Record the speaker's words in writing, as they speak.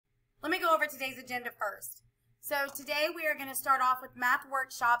Let me go over today's agenda first. So today we are going to start off with math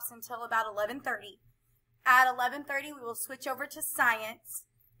workshops until about 11:30. At 11:30 we will switch over to science.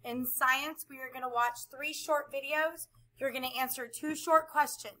 In science we are going to watch 3 short videos. You're going to answer 2 short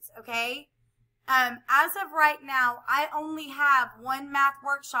questions, okay? As of right now, I only have 1 math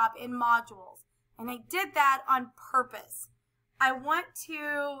workshop in modules, and I did that on purpose. I want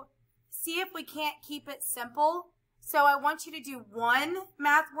to see if we can't keep it simple. So I want you to do 1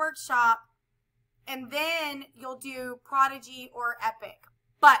 math workshop, and then you'll do Prodigy or Epic.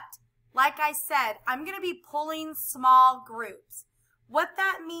 But like I said, I'm going to be pulling small groups. What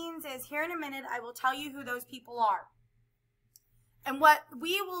that means is here in a minute, I will tell you who those people are. And what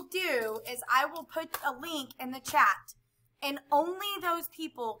we will do is I will put a link in the chat, and only those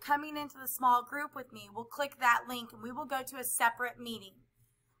people coming into the small group with me will click that link, and we will go to a separate meeting.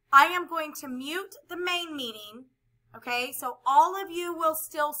 I am going to mute the main meeting, okay? So all of you will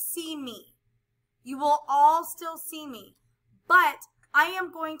still see me. You will all still see me. But I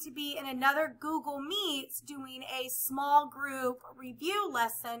am going to be in another Google Meets doing a small group review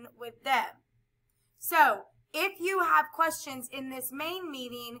lesson with them. So if you have questions in this main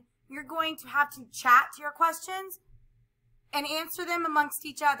meeting, you're going to have to chat your questions and answer them amongst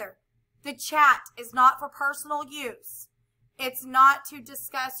each other. The chat is not for personal use. It's not to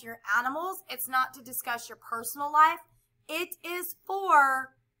discuss your animals. It's not to discuss your personal life. It is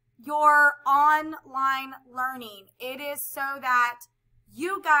for your online learning. It is so that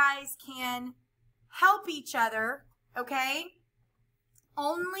you guys can help each other, okay?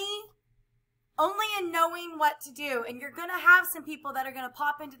 Only in knowing what to do. And you're going to have some people that are going to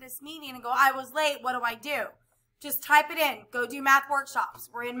pop into this meeting and go, I was late, what do I do? Just type it in. Go do math workshops.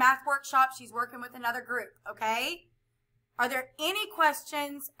 We're in math workshops. She's working with another group, okay? Are there any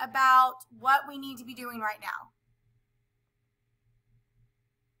questions about what we need to be doing right now?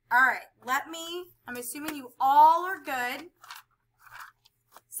 All right, I'm assuming you all are good.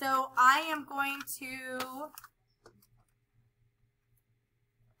 So I am going to,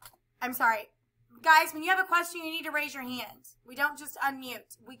 I'm sorry. Guys, when you have a question, you need to raise your hand. We don't just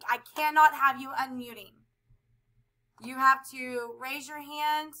unmute. I cannot have you unmuting. You have to raise your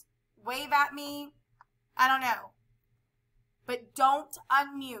hand, wave at me. I don't know. But don't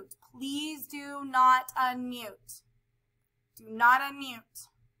unmute. Please do not unmute. Do not unmute.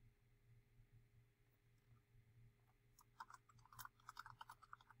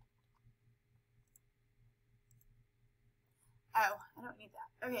 Oh, I don't need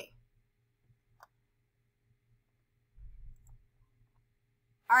that. Okay.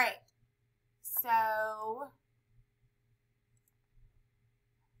 All right. So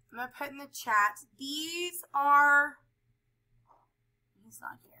I'm going to put in the chat. These are, he's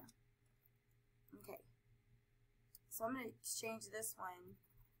not here. Okay. So I'm going to exchange this one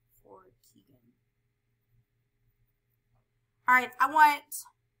for Keegan. All right. I want,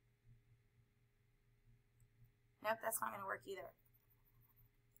 nope, that's not going to work either.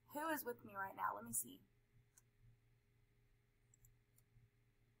 Who is with me right now? Let me see.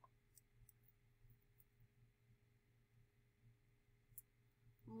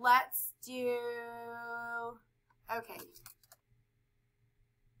 Let's do, okay.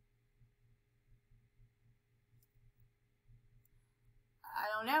 I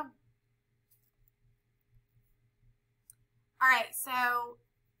don't know. All right, so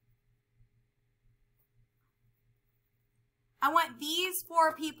I want these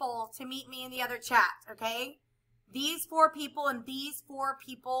 4 people to meet me in the other chat, okay? These 4 people and these 4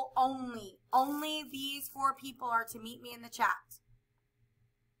 people only. Only these 4 people are to meet me in the chat.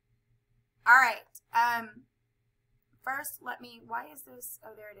 All right. First, let me, why is this?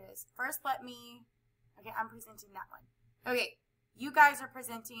 Oh, there it is. First, let me, okay, I'm presenting that one. Okay, you guys are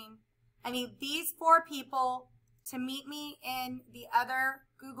presenting. I need these 4 people to meet me in the other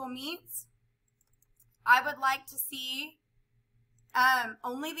Google Meets. I would like to see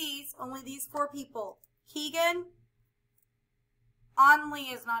only these 4 people. Keegan,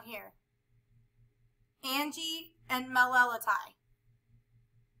 Onley is not here. Angie and Melelatai.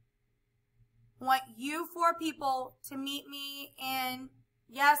 Want you 4 people to meet me in,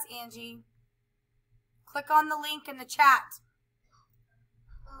 yes, Angie. Click on the link in the chat.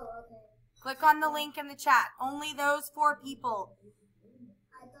 Oh, okay. Click on the link in the chat. Only those 4 people.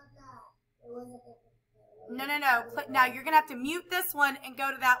 I thought that it wasn't. No. Now you're going to have to mute this one and go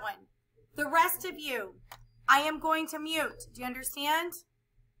to that one. The rest of you, I am going to mute. Do you understand?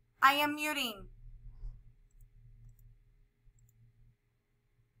 I am muting.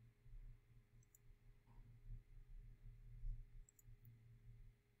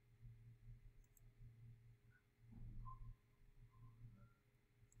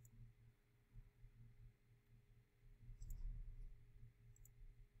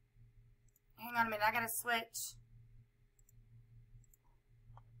 minute, I gotta switch.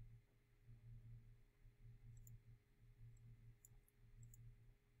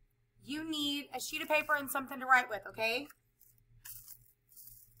 You need a sheet of paper and something to write with, okay?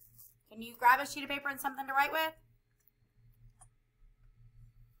 Can you grab a sheet of paper and something to write with?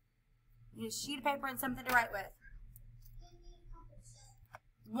 You need a sheet of paper and something to write with.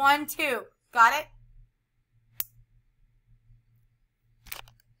 1, 2. Got it?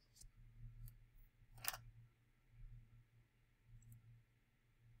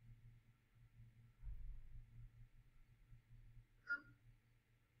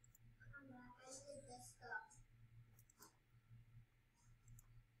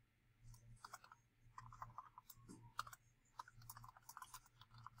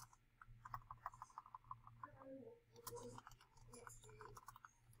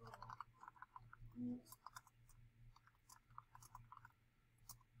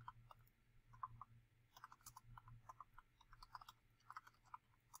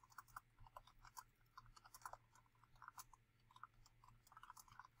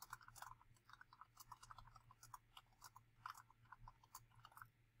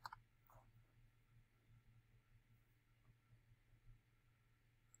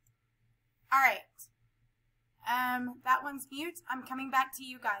 All right. That one's mute. I'm coming back to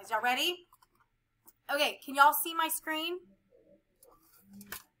you guys. Y'all ready? Okay, can y'all see my screen?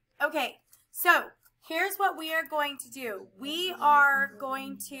 Okay, so here's what we are going to do. We are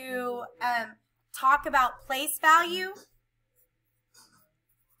going to talk about place value.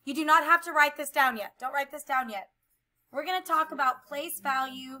 You do not have to write this down yet. Don't write this down yet. We're going to talk about place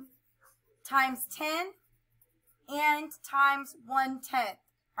value times 10 and times 1/10.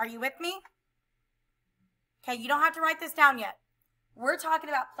 Are you with me? Okay, you don't have to write this down yet. We're talking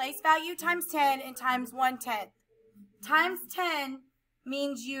about place value times 10 and times 1/10. Times 10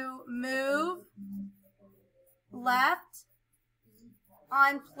 means you move left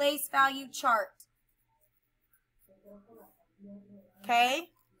on place value chart. Okay?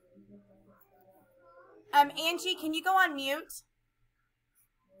 Angie, can you go on mute?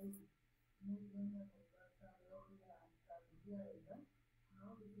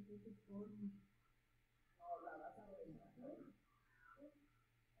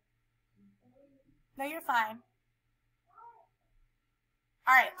 No, you're fine.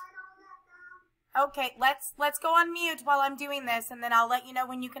 All right. Okay, let's go on mute while I'm doing this, and then I'll let you know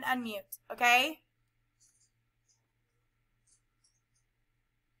when you can unmute, okay?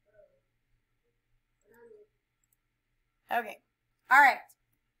 Okay. All right.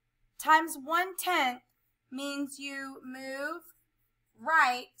 Times 1/10 means you move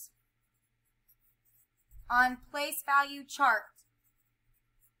right on place value chart.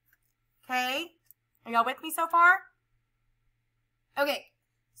 Okay? Are y'all with me so far? Okay.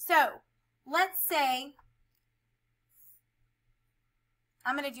 So, let's say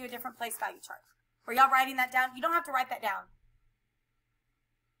I'm going to do a different place value chart. Were y'all writing that down? You don't have to write that down.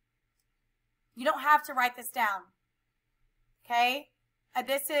 You don't have to write this down. Okay?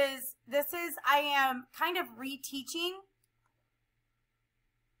 This is I am kind of reteaching.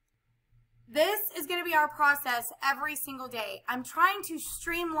 This is going to be our process every single day. I'm trying to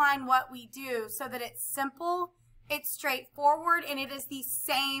streamline what we do so that it's simple, it's straightforward, and it is the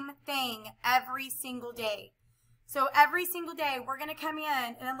same thing every single day. So every single day we're going to come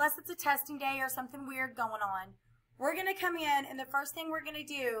in, and unless it's a testing day or something weird going on, we're going to come in, and the first thing we're going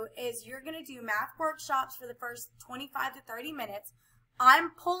to do is you're going to do math workshops for the first 25 to 30 minutes.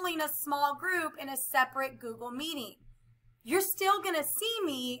 I'm pulling a small group in a separate Google meeting. You're still going to see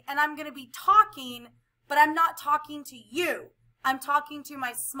me, and I'm going to be talking, but I'm not talking to you. I'm talking to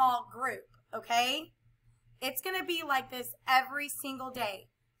my small group, okay? It's going to be like this every single day.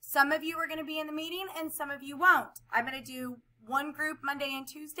 Some of you are going to be in the meeting, and some of you won't. I'm going to do one group Monday and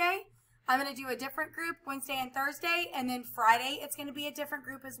Tuesday. I'm going to do a different group Wednesday and Thursday, and then Friday it's going to be a different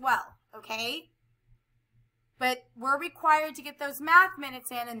group as well, okay? But we're required to get those math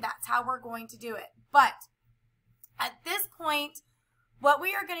minutes in, and that's how we're going to do it. But at this point, what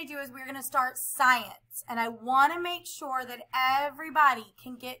we are going to do is we're going to start science, and I want to make sure that everybody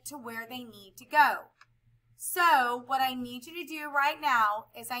can get to where they need to go. So what I need you to do right now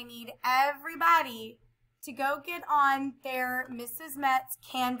is I need everybody to go get on their Mrs. Metz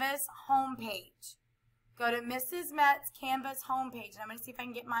Canvas homepage. Go to Mrs. Metz Canvas homepage, and I'm going to see if I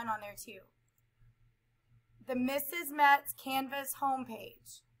can get mine on there too. The Mrs. Metz Canvas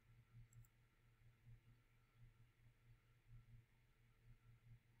homepage.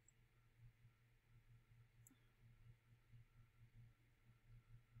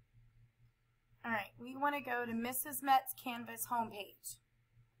 All right, we want to go to Mrs. Metz Canvas homepage.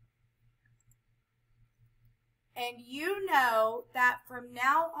 And you know that from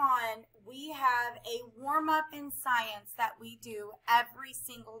now on, we have a warm-up in science that we do every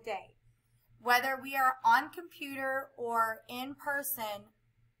single day. Whether we are on computer or in person,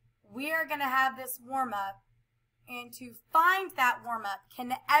 we are going to have this warm-up. And to find that warm-up,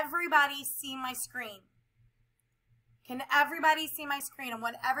 can everybody see my screen? Can everybody see my screen? I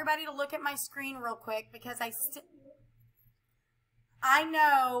want everybody to look at my screen real quick because I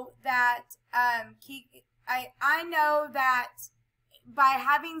know that I know that by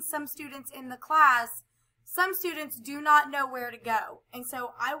having some students in the class, some students do not know where to go. And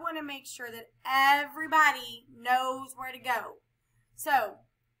so I want to make sure that everybody knows where to go. So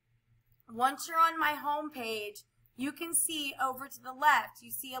once you're on my home page, you can see over to the left,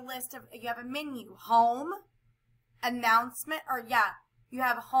 you see a list of, you have a menu, home, announcement, or yeah, you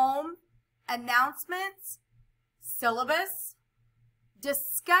have home, announcements, syllabus,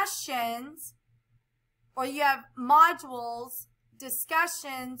 discussions, or you have modules,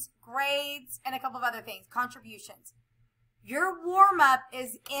 discussions, grades, and a couple of other things, contributions. Your warm-up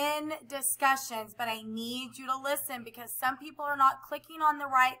is in discussions, but I need you to listen because some people are not clicking on the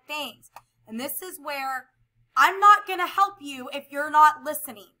right things. And this is where I'm not going to help you if you're not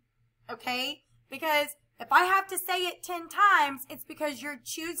listening, okay? Because if I have to say it 10 times, it's because you're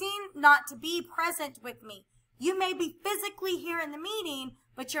choosing not to be present with me. You may be physically here in the meeting,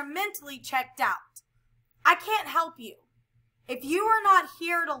 but you're mentally checked out. I can't help you. If you are not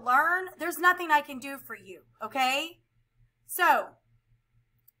here to learn, there's nothing I can do for you, okay? So,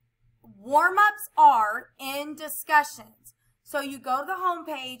 warm-ups are in discussions. So you go to the home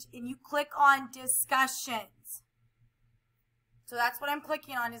page and you click on discussions. So that's what I'm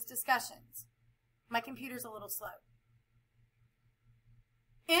clicking on is discussions. My computer's a little slow.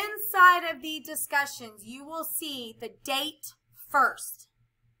 Inside of the discussions, you will see the date first.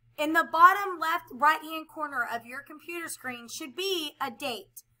 In the bottom left right-hand corner of your computer screen should be a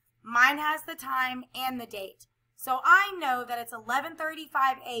date. Mine has the time and the date. So I know that it's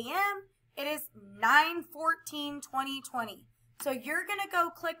 11:35 a.m. It is 9/14/2020. So you're going to go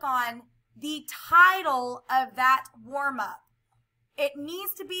click on the title of that warm-up. It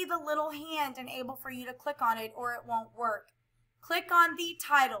needs to be the little hand and able for you to click on it or it won't work. Click on the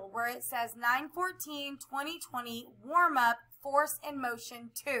title where it says 9/14/2020 warm-up force and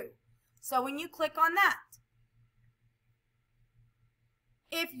motion 2. So when you click on that,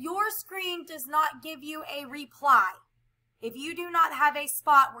 if your screen does not give you a reply, if you do not have a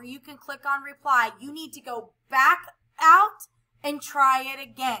spot where you can click on reply, you need to go back out and try it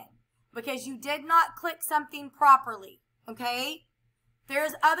again because you did not click something properly, okay?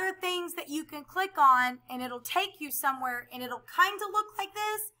 There's other things that you can click on and it'll take you somewhere and it'll kind of look like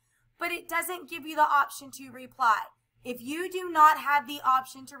this, but it doesn't give you the option to reply. If you do not have the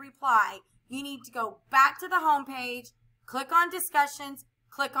option to reply, you need to go back to the home page, click on discussions,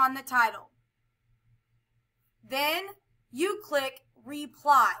 click on the title. Then you click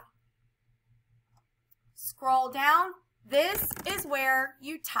reply. Scroll down. This is where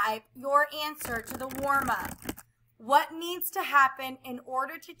you type your answer to the warm-up. What needs to happen in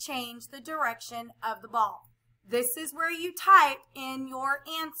order to change the direction of the ball? This is where you type in your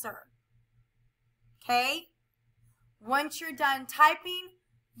answer. Okay? Once you're done typing,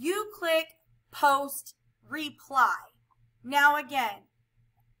 you click post reply. Now again,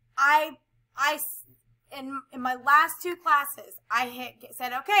 in my last 2 classes, I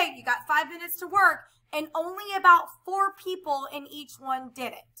said, okay, you got 5 minutes to work, and only about 4 people in each one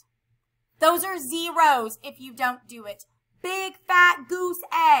did it. Those are zeros if you don't do it. Big fat goose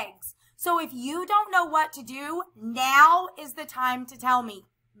eggs. So if you don't know what to do, now is the time to tell me.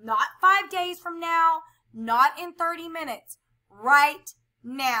 Not 5 days from now, not in 30 minutes. Right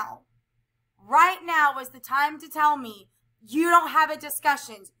now. Right now is the time to tell me you don't have a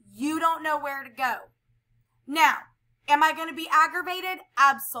discussions. You don't know where to go. Now, am I going to be aggravated?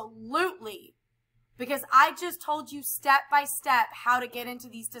 Absolutely. Because I just told you step by step how to get into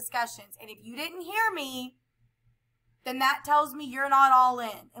these discussions. And if you didn't hear me, then that tells me you're not all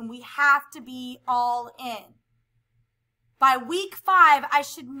in. And we have to be all in. By week 5, I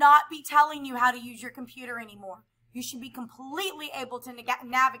should not be telling you how to use your computer anymore. You should be completely able to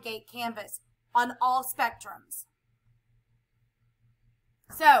navigate Canvas on all spectrums.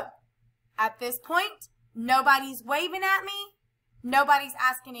 So, at this point, nobody's waving at me. Nobody's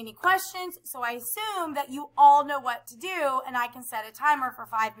asking any questions, so I assume that you all know what to do, and I can set a timer for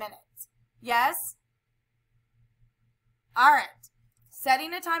 5 minutes. Yes? All right.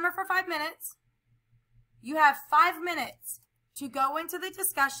 Setting a timer for 5 minutes. You have 5 minutes to go into the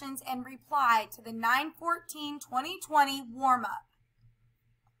discussions and reply to the 9/14/2020 warm-up.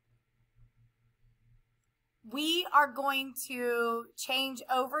 we are going to change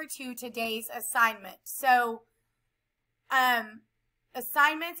over to today's assignment. So,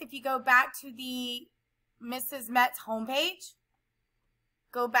 assignments, if you go back to the Mrs. Met's homepage,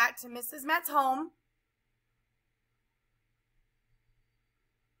 go back to Mrs. Met's home.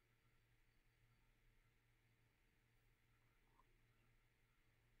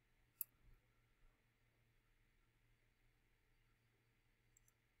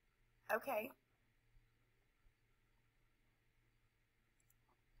 Okay.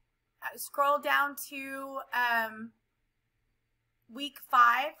 Scroll down to week 5.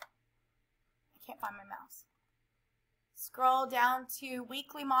 I can't find my mouse. Scroll down to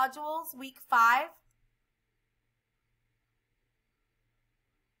weekly modules, week 5.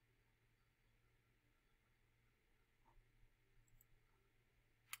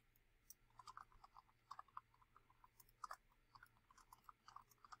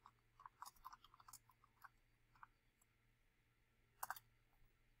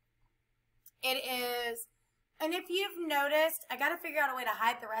 It is, and if you've noticed, I got to figure out a way to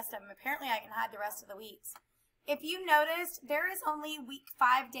hide the rest of them. Apparently I can hide the rest of the weeks. If you noticed, there is only week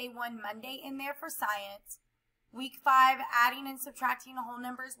 5, day 1, Monday in there for science. Week 5, adding and subtracting whole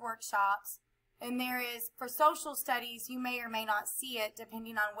numbers workshops. And there is, for social studies, you may or may not see it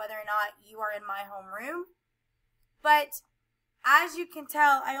depending on whether or not you are in my homeroom. But as you can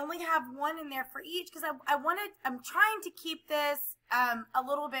tell, I only have one in there for each because I'm trying to keep this a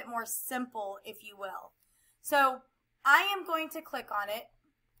little bit more simple, if you will. So I am going to click on it.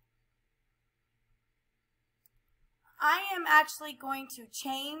 I am actually going to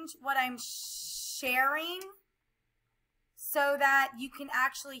change what I'm sharing so that you can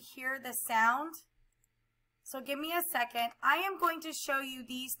actually hear the sound. So give me a second. I am going to show you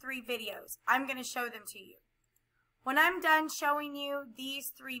these 3 videos. I'm going to show them to you. When I'm done showing you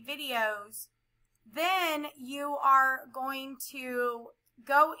these 3 videos, then you are going to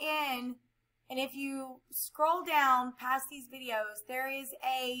go in, and if you scroll down past these videos, there's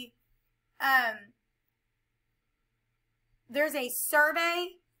a survey.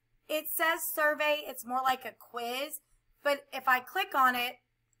 It says survey. It's more like a quiz. But if I click on it,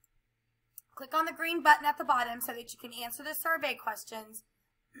 click on the green button at the bottom so that you can answer the survey questions.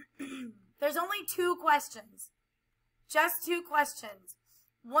 There's only 2 questions. Just 2 questions.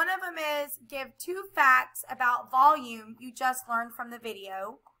 One of them is give 2 facts about volume you just learned from the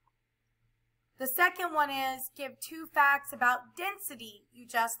video. The second one is give 2 facts about density you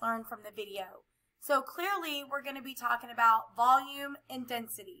just learned from the video. So clearly we're going to be talking about volume and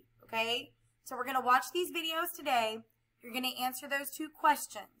density, okay? So we're going to watch these videos today. You're going to answer those 2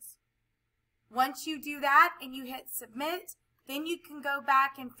 questions. Once you do that and you hit submit, then you can go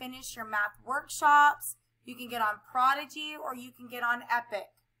back and finish your math workshops. You can get on Prodigy or you can get on Epic.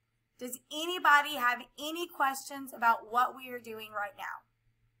 Does anybody have any questions about what we are doing right now?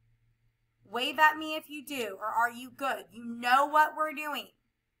 Wave at me if you do, or are you good? You know what we're doing,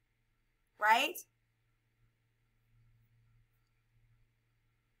 right?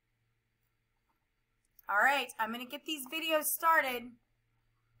 All right, I'm going to get these videos started.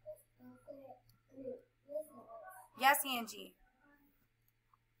 Yes, Angie.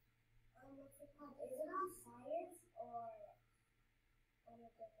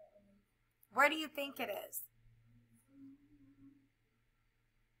 Where do you think it is?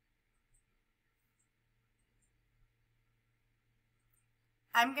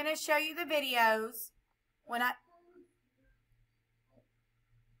 I'm going to show you the videos when I...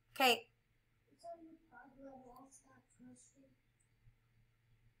 Okay.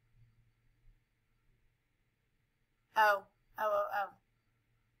 Oh.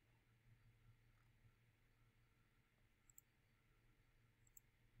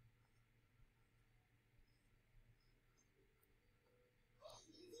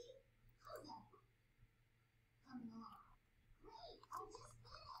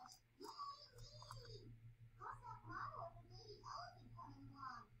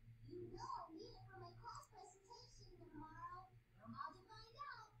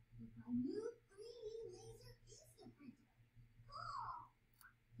 New 3D laser instant printer. Cool!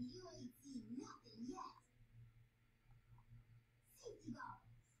 You ain't seen nothing yet. Safety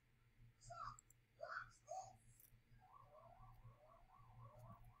goggles. Check. Watch this.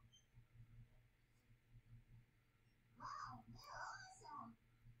 Wow, they're awesome.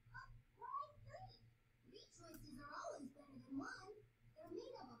 But why 3? 3 choices are always better than 1. They're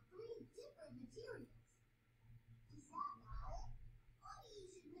made up of 3 different materials. Does that matter? Funny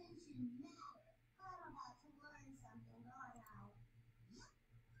you should mention math.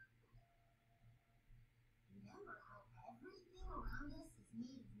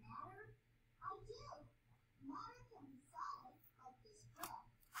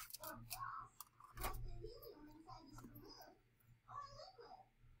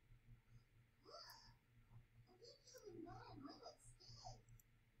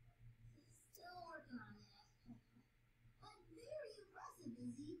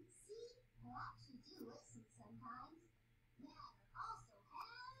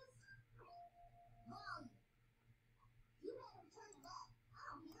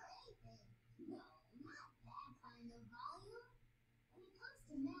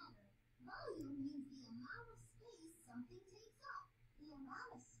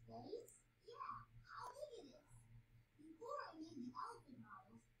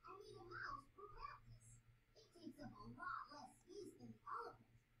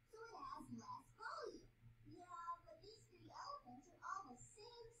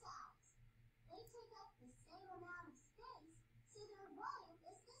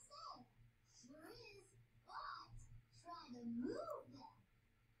 to move them.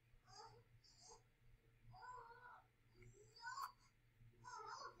 That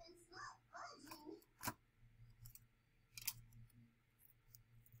elephant's not budging.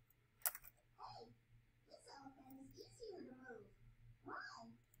 Hey, this elephant is easier to move.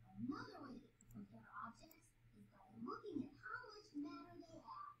 Why? Another way to compare objects is by looking at how much matter they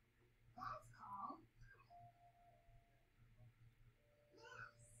have. That's called mass.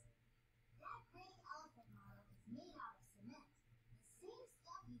 That gray elephant model is made out of cement, the same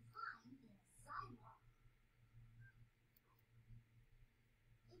stuff you find in a sidewalk.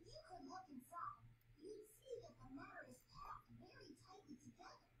 If you could look inside, you'd see that the matter is packed very tightly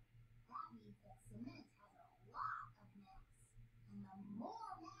together. That means that cement has a lot of mass. And the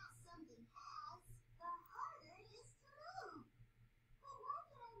more mass something has, the harder it is to move. But why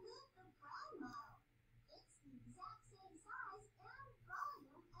can I move the brown model? It's the exact same size and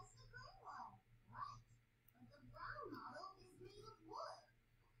volume as the gray one. Right, but the brown model is made of wood.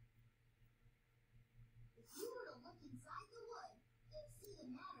 If you were to look inside the wood, you'd see the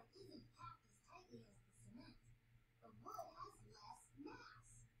matter isn't packed as tightly as the cement. The wood has less mass,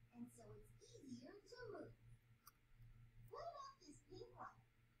 and so it's easier to move. What about this pink one?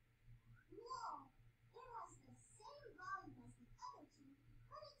 Whoa, it has the same volume as the other two,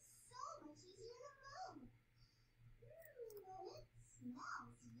 but it's so much easier to move. And it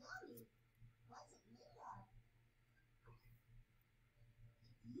smells yummy. What's it made of?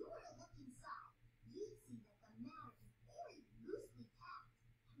 If you were to look inside, you'd see that the matter is very loosely packed,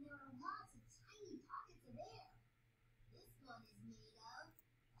 and there are lots of tiny pockets of air. This one is made of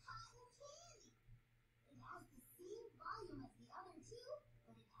cotton candy. It has the same volume as the other two,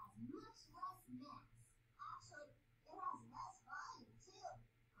 but it has much less mass. Actually, it has less volume too.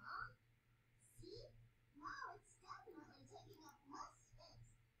 Huh? See? Now it's definitely taking up less space.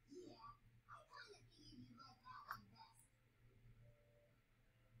 Yeah, I kind of figured you'd like that one best.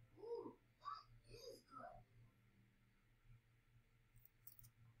 Ooh, that is good.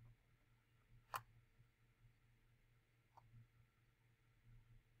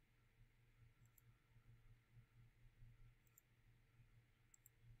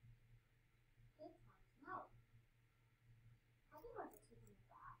 This one smells. Have you ever taken a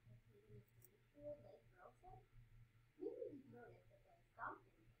bath or taken a swimming pool Lake Wilson? Maybe you've noticed that there's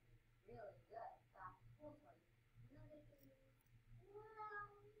something that is really good bath pool toys. Another thing, well,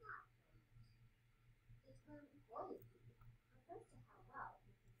 not so much. The term buoyancy refers to how well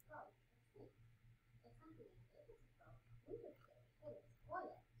you can float or sink. If something is able to float, we would say it is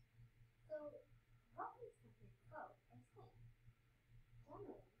buoyant. So, what makes something float or sink?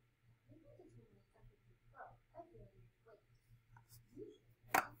 Generally, we can determine if something can float by feeling its weight. Usually, if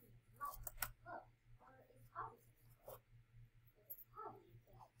something is light, it floats, or is positively float. If it's heavy,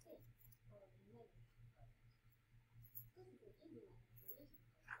 then it sinks, or is negatively float. This is an easy enough explanation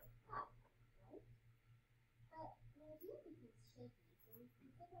for this fact, right? But the idea becomes shaky when we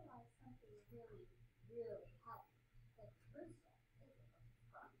consider why something really, really heavy, like a rooster, is able to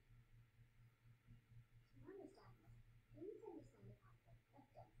float. To understand this, we need to understand the concept of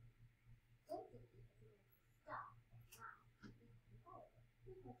density. Density is when the stuff or mass becomes lighter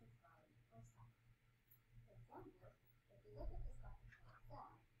because it's volume or size. For example, if we look at this bucket full of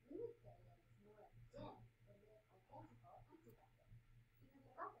sand, we would say that it's more dense than the identical empty bucket, because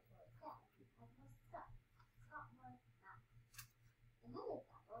the bucket full of sand has more stuff, it's got more mass. Another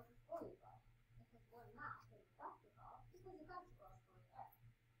example is a volleyball. It has more mass than a basketball because a basketball is full of air,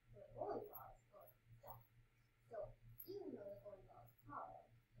 but a volleyball is full of stuff. So even though the volleyball is smaller,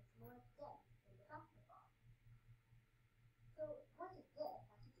 it's more dense than the basketball. So what does this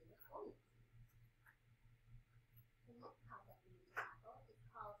have to do with buoyancy? The next concept we need to tackle is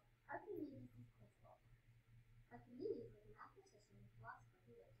called Archimedes' principle. Archimedes was a mathematician and philosopher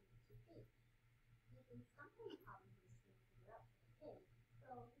who lived in ancient Greece. He had been stumped on a problem he was trying to figure out for the king, so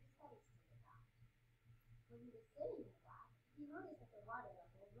he decided to take a bath. When he was sitting in the bath, he noticed that the water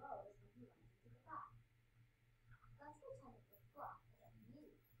level rose when he went into the bath. That's the time of this block is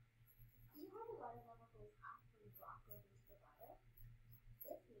Archimedes. See how the water level goes up when the block goes into the water?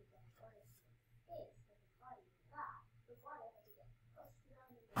 This means that in order to make space for his body in the bath, the water had to get pushed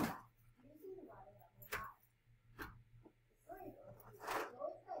around in the bath, making the water level rise. The story goes that he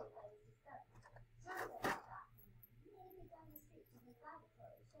was so excited by his discovery that he jumped out of the bath and then made it down the street to his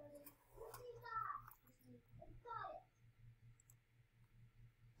laboratory, shouting, "See that!" which means, "I got it!"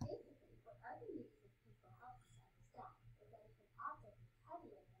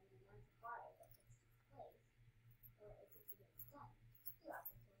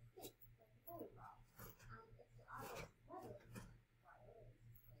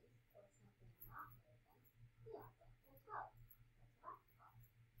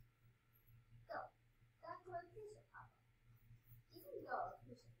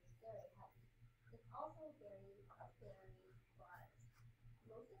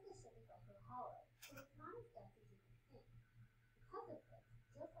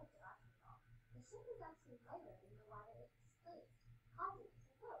 is lighter than the water it displaced, causing it to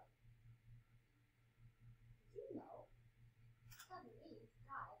float. Did you know? Submarines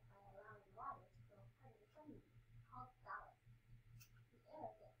drive by allowing water to fill part of the submarine, called ballast. The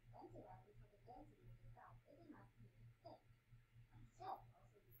air gets vented out until the density of the gas is enough to make it sink. Ships also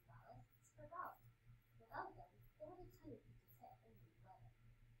use ballasts for ballast. Without them, they would have tiny pieces hit and move weather.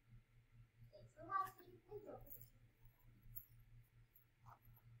 Thanks for watching, and don't forget to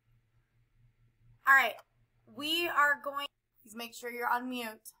All right, we are going, please make sure you're on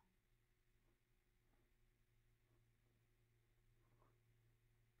mute.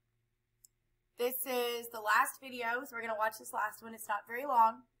 This is the last video, so we're going to watch this last one. It's not very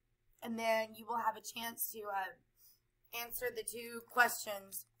long, and then you will have a chance to answer the 2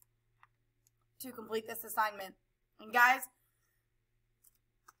 questions to complete this assignment. And guys,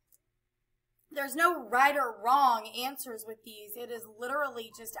 there's no right or wrong answers with these. It is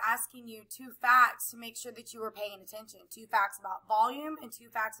literally just asking you 2 facts to make sure that you are paying attention. 2 facts about volume and 2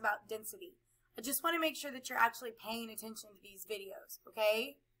 facts about density. I just want to make sure that you're actually paying attention to these videos,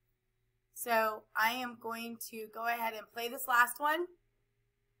 okay? So I am going to go ahead and play this last one,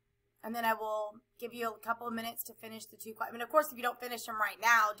 and then I will give you a couple of minutes to finish the 2 questions. I mean, of course, if you don't finish them right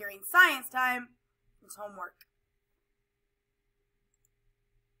now during science time, it's homework.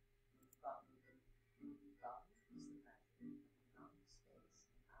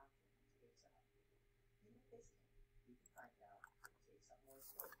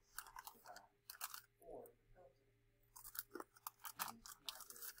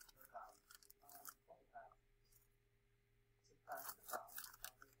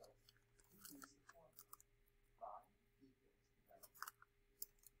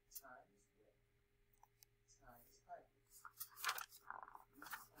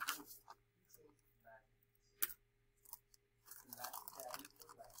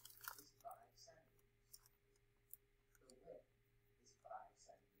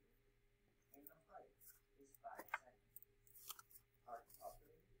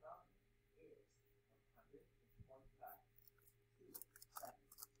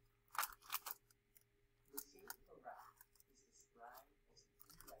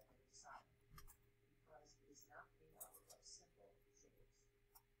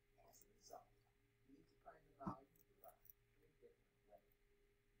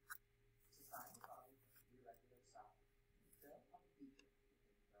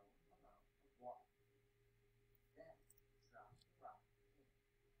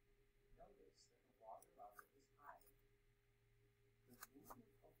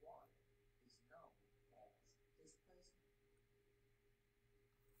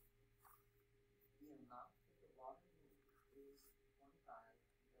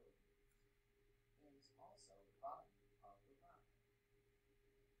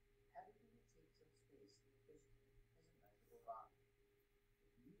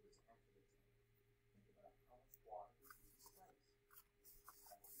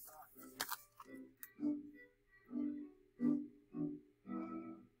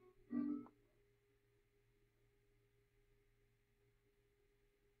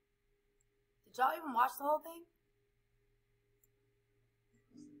 Did y'all even watch the whole thing?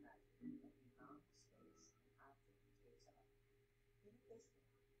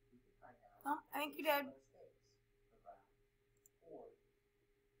 Oh, I think you did.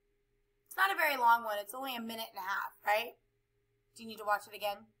 It's not a very long one. It's only a minute and a half, right? Do you need to watch it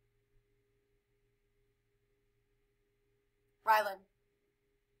again? Rylan.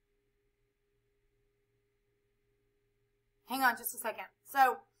 Hang on just a second.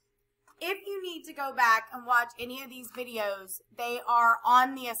 So, if you need to go back and watch any of these videos, they are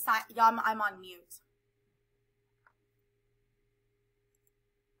on the I'm on mute.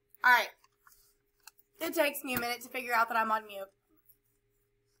 Alright. It takes me a minute to figure out that I'm on mute.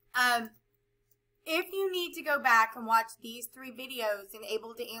 If you need to go back and watch these 3 videos and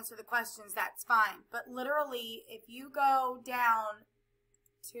able to answer the questions, that's fine. But literally, if you go down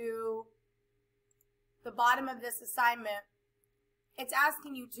to the bottom of this assignment, it's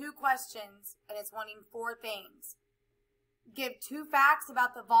asking you 2 questions, and it's wanting 4 things. Give 2 facts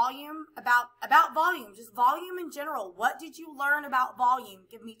about the volume, about volume, just volume in general. What did you learn about volume?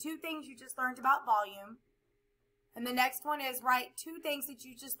 Give me 2 things you just learned about volume. And the next one is write 2 things that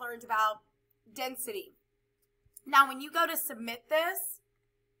you just learned about density. Now, when you go to submit this,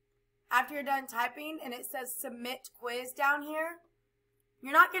 after you're done typing and it says submit quiz down here,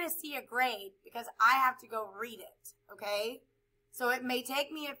 you're not going to see a grade because I have to go read it, okay? So it may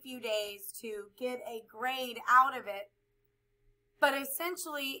take me a few days to get a grade out of it. But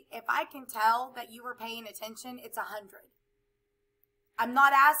essentially, if I can tell that you were paying attention, it's 100. I'm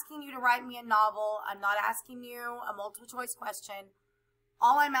not asking you to write me a novel. I'm not asking you a multiple choice question.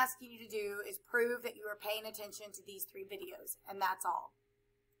 All I'm asking you to do is prove that you are paying attention to these 3 videos, and that's all.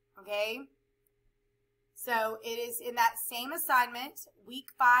 Okay? So it is in that same assignment, week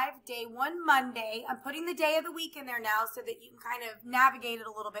 5, day 1, Monday. I'm putting the day of the week in there now so that you can kind of navigate it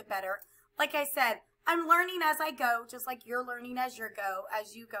a little bit better. Like I said, I'm learning as I go, just like you're learning as you go,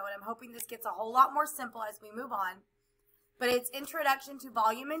 and I'm hoping this gets a whole lot more simple as we move on. But it's Introduction to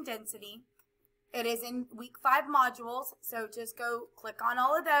Volume and Density. It is in week 5 modules, so just go click on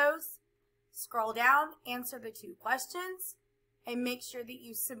all of those, scroll down, answer the 2 questions, and make sure that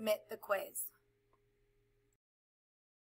you submit the quiz.